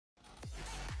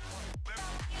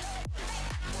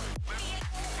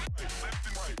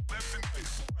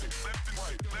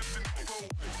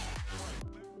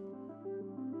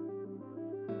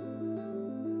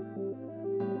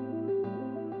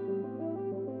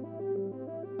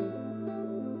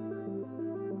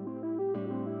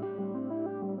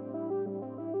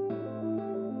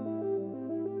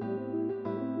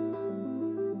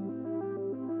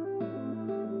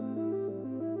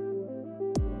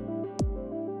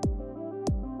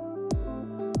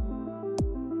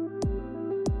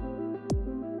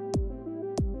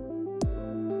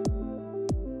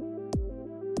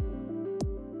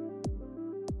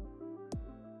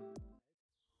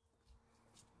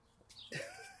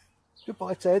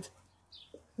Goodbye, Ted.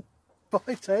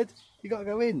 Bye, Ted. You got to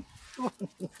go in. Come on.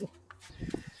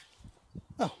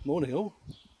 Oh, morning all.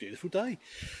 Beautiful day.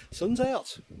 Sun's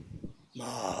out.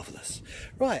 Marvellous.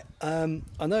 Right,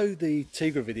 I know the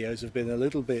Tigra videos have been a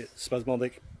little bit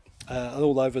spasmodic and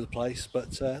all over the place,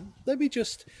 but let me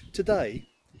just today,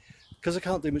 because I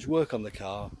can't do much work on the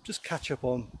car, just catch up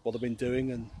on what I've been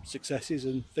doing and successes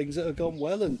and things that have gone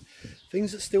well and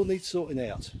things that still need sorting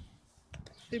out.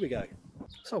 Here we go.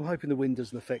 So I'm hoping the wind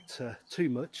doesn't affect too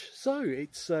much. So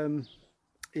it's,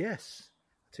 yes,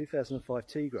 2005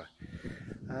 Tigra.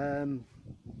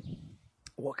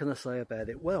 What can I say about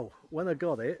it? Well, when I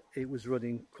got it, it was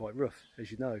running quite rough,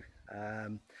 as you know.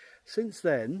 Since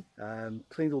then,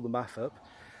 cleaned all the math up.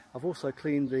 I've also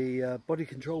cleaned the body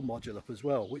control module up as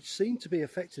well, which seemed to be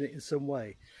affecting it in some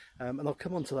way. And I'll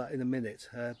come on to that in a minute.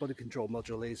 Body control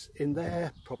module is in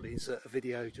there. Probably insert a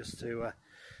video just to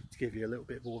give you a little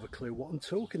bit more of a clue what I'm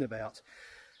talking about.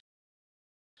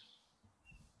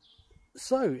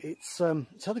 So it's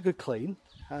had a good clean.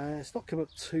 It's not come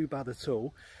up too bad at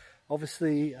all.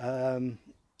 Obviously,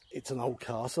 it's an old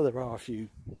car, so there are a few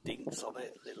dinks on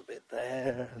it, a little bit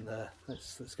there, and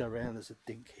let's go around. There's a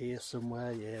dink here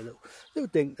somewhere, yeah, little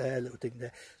dink there, little dink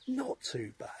there. Not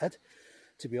too bad,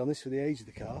 to be honest, for the age of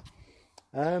the car.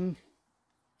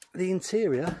 The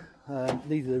interior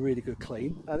needed a really good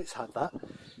clean, and it's had that.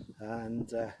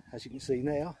 And as you can see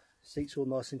now, seats all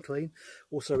nice and clean.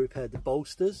 Also repaired the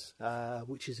bolsters,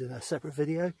 which is in a separate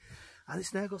video, and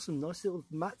it's now got some nice little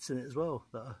mats in it as well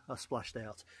that I splashed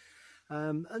out.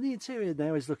 And the interior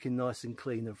now is looking nice and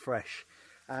clean and fresh,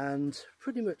 and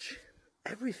pretty much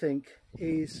everything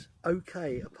is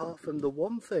okay apart from the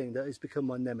one thing that has become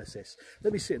my nemesis.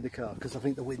 Let me sit in the car because I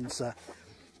think the wind's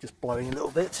just blowing a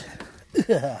little bit.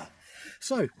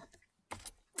 So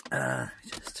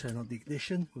just turn on the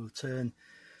ignition. We'll turn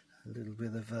a little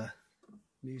bit of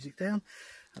music down,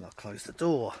 and I'll close the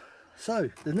door. So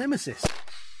the nemesis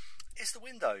is the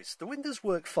windows. The windows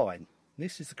work fine.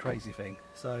 This is the crazy thing.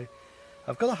 So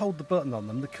I've got to hold the button on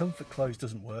them. The comfort close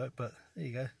doesn't work, but there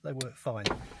you go, they work fine.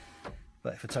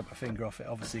 But if I take my finger off it,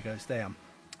 obviously goes down.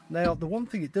 Now the one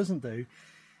thing it doesn't do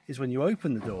is when you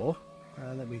open the door,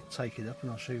 let me take it up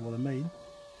and I'll show you what I mean.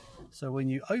 So when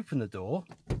you open the door,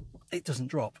 it doesn't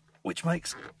drop, which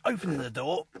makes opening the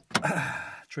door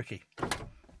tricky.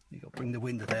 You've got to bring the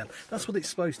window down. That's what it's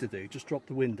supposed to do, just drop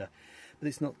the window, but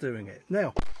it's not doing it.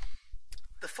 Now,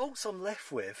 the faults I'm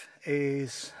left with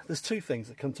is, there's two things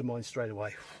that come to mind straight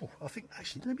away. Oh, I think,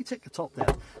 actually, let me take the top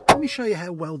down. Let me show you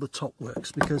how well the top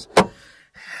works, because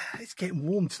it's getting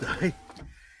warm today.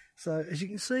 So, as you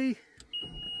can see,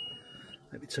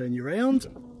 let me turn you around.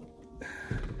 There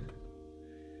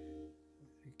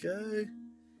we go.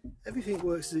 Everything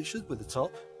works as it should with the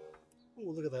top.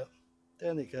 Oh, look at that.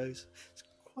 Down it goes. It's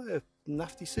quite a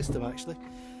nifty system, actually.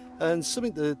 And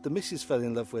something the missus fell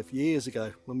in love with years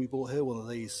ago when we bought her one of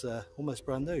these, almost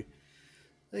brand new.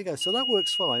 There you go, so that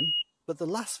works fine, but the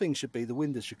last thing should be the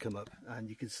windows should come up, and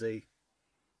you can see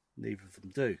neither of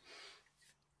them do.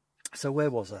 So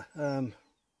where was I?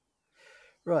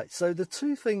 Right, so the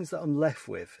two things that I'm left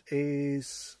with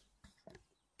is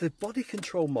the body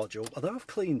control module. Although I've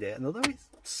cleaned it, and although it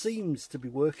seems to be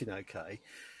working okay,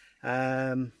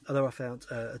 although I found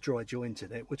a dry joint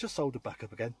in it, which I soldered back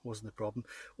up again, wasn't a problem.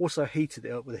 Also heated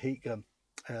it up with a heat gun,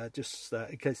 just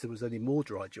in case there was any more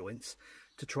dry joints,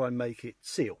 to try and make it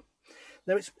seal.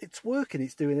 Now it's working,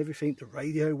 it's doing everything. The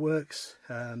radio works,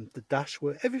 the dash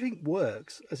works, everything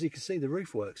works. As you can see, the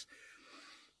roof works.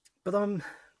 But I'm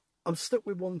stuck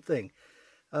with one thing.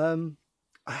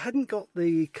 I hadn't got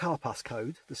the car pass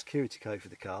code, the security code for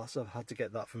the car, so I've had to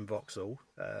get that from Vauxhall.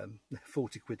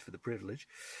 40 quid for the privilege.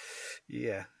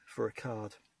 Yeah, for a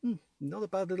card. Not a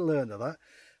bad little earner, that.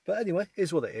 But anyway,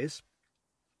 here's what it is.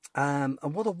 And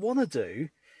what I want to do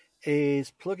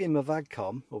is plug in my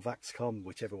VAGCOM, or VAXCOM,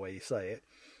 whichever way you say it,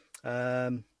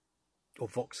 or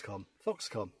VOXCOM.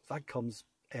 VAGCOM's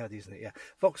Audi, isn't it? Yeah,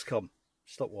 VOXCOM.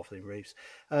 Stop waffling, Reeves.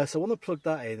 So I want to plug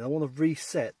that in. I want to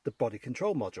reset the body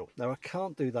control module. Now I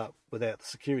can't do that without the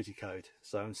security code,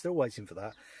 so I'm still waiting for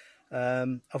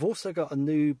that. I've also got a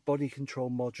new body control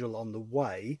module on the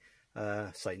way,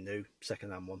 say new,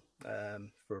 second-hand one,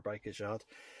 for a breakage yard.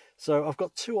 So I've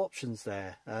got two options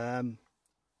there.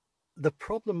 The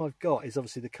problem I've got is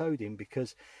obviously the coding,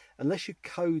 because unless you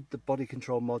code the body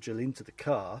control module into the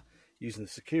car using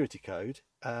the security code,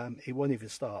 it won't even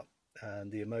start.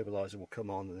 And the immobiliser will come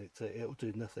on and it'll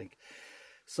do nothing.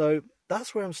 So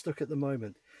that's where I'm stuck at the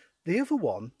moment. The other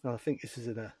one, and I think this is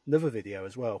in another video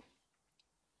as well,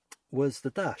 was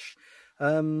the dash.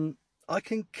 I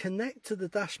can connect to the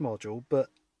dash module, but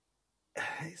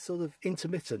it's sort of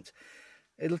intermittent.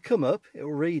 It'll come up,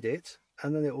 it'll read it,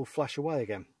 and then it will flash away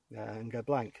again and go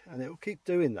blank, and it will keep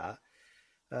doing that.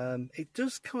 It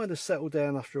does kind of settle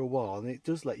down after a while, and it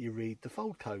does let you read the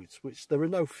fault codes, which there are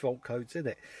no fault codes in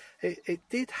it. It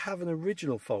did have an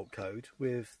original fault code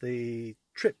with the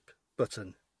trip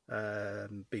button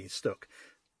being stuck.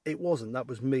 It wasn't. That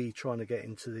was me trying to get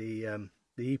into the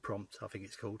e-prompt, I think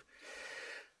it's called.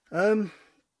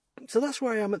 So that's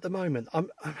where I am at the moment. I'm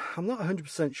not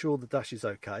 100% sure the dash is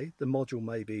okay. The module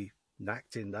may be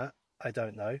knacked in that. I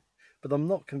don't know, but I'm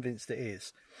not convinced it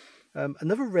is.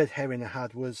 Another red herring I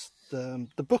had was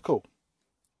the buckle,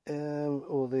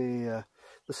 or the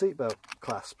seatbelt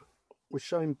clasp was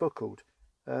showing buckled.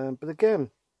 But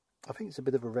again, I think it's a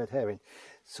bit of a red herring.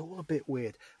 It's all a bit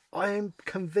weird. I am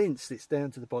convinced it's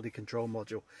down to the body control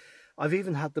module. I've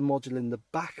even had the module in the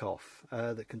back off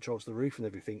that controls the roof and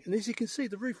everything. And as you can see,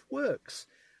 the roof works,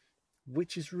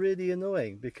 which is really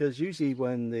annoying, because usually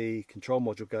when the control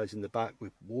module goes in the back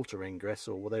with water ingress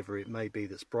or whatever it may be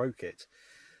that's broke it,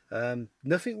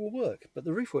 nothing will work. But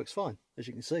the roof works fine. As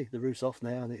you can see, the roof's off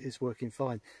now and it is working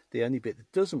fine. The only bit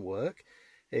that doesn't work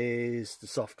is the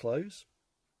soft close.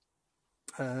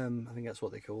 I think that's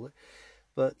what they call it.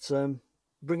 But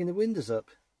bringing the windows up.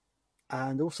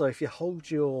 And also, if you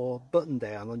hold your button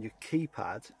down on your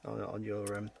keypad, on your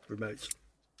remote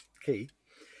key,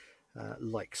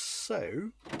 like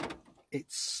so,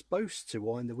 it's supposed to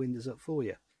wind the windows up for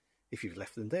you. If you've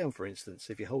left them down, for instance,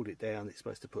 if you hold it down, it's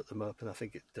supposed to put them up, and I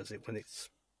think it does it when it's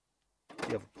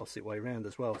the opposite way around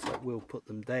as well, so it will put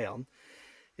them down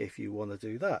if you want to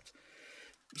do that.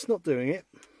 It's not doing it,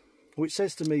 which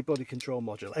says to me body control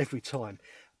module every time,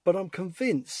 but I'm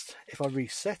convinced if I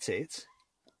reset it,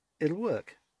 it'll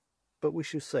work, but we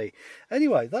shall see.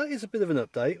 Anyway, that is a bit of an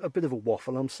update, a bit of a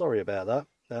waffle. I'm sorry about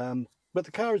that, but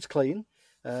the car is clean.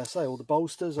 So all the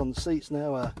bolsters on the seats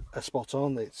now are spot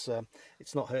on. It's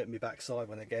not hurting me backside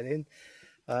when I get in.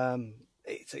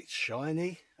 It's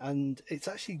shiny, and it's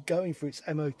actually going for its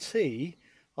MOT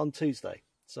on Tuesday,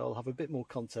 so I'll have a bit more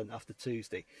content after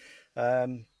Tuesday.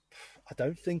 I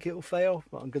don't think it'll fail,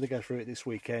 but I'm going to go through it this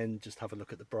weekend, just have a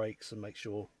look at the brakes and make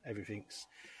sure everything's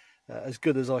as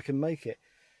good as I can make it.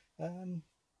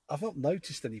 I've not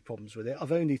noticed any problems with it.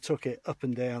 I've only took it up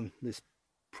and down this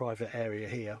private area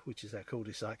here, which is our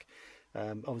cul-de-sac.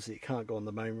 Obviously it can't go on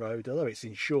the main road, although it's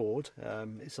insured.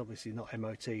 It's obviously not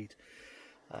MOT'd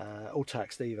or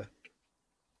taxed either.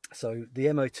 So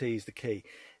the MOT is the key.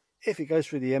 If it goes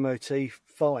through the MOT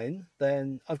fine,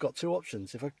 then I've got two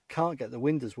options. If I can't get the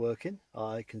windows working,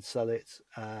 I can sell it,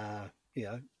 you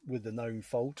know, with the known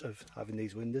fault of having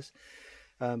these windows.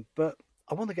 But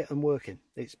I want to get them working.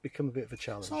 It's become a bit of a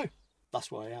challenge. So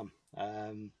that's where I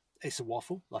am. It's a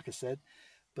waffle, like I said,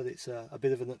 but it's a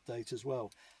bit of an update as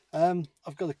well.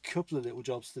 I've got a couple of little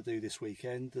jobs to do this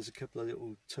weekend. There's a couple of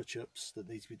little touch-ups that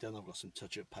need to be done. I've got some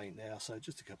touch-up paint now, so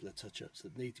just a couple of touch-ups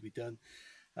that need to be done.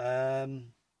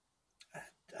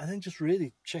 And then just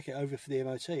really check it over for the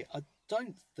MOT. I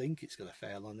don't think it's going to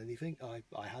fail on anything.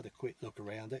 I had a quick look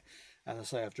around it, and I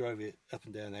say I've drove it up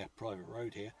and down our private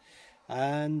road here,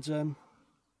 and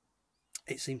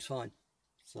it seems fine.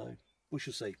 So we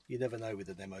shall see. You never know with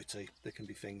an MOT. There can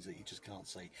be things that you just can't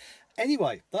see.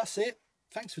 Anyway, that's it.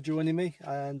 Thanks for joining me,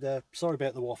 and sorry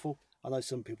about the waffle. I know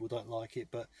some people don't like it,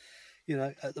 but you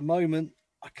know, at the moment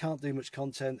I can't do much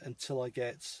content until I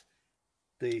get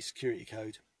the security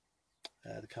code,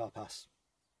 the car pass.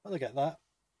 When I get that,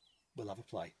 we'll have a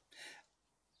play.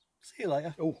 See you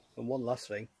later. Oh, and one last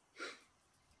thing.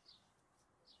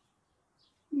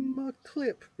 My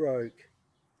clip broke.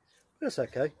 That's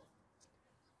okay.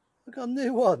 I got a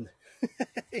new one.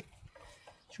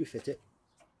 Should we fit it?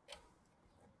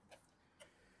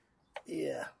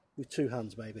 Yeah, with two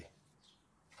hands maybe.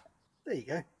 There you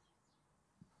go.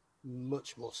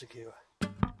 Much more secure.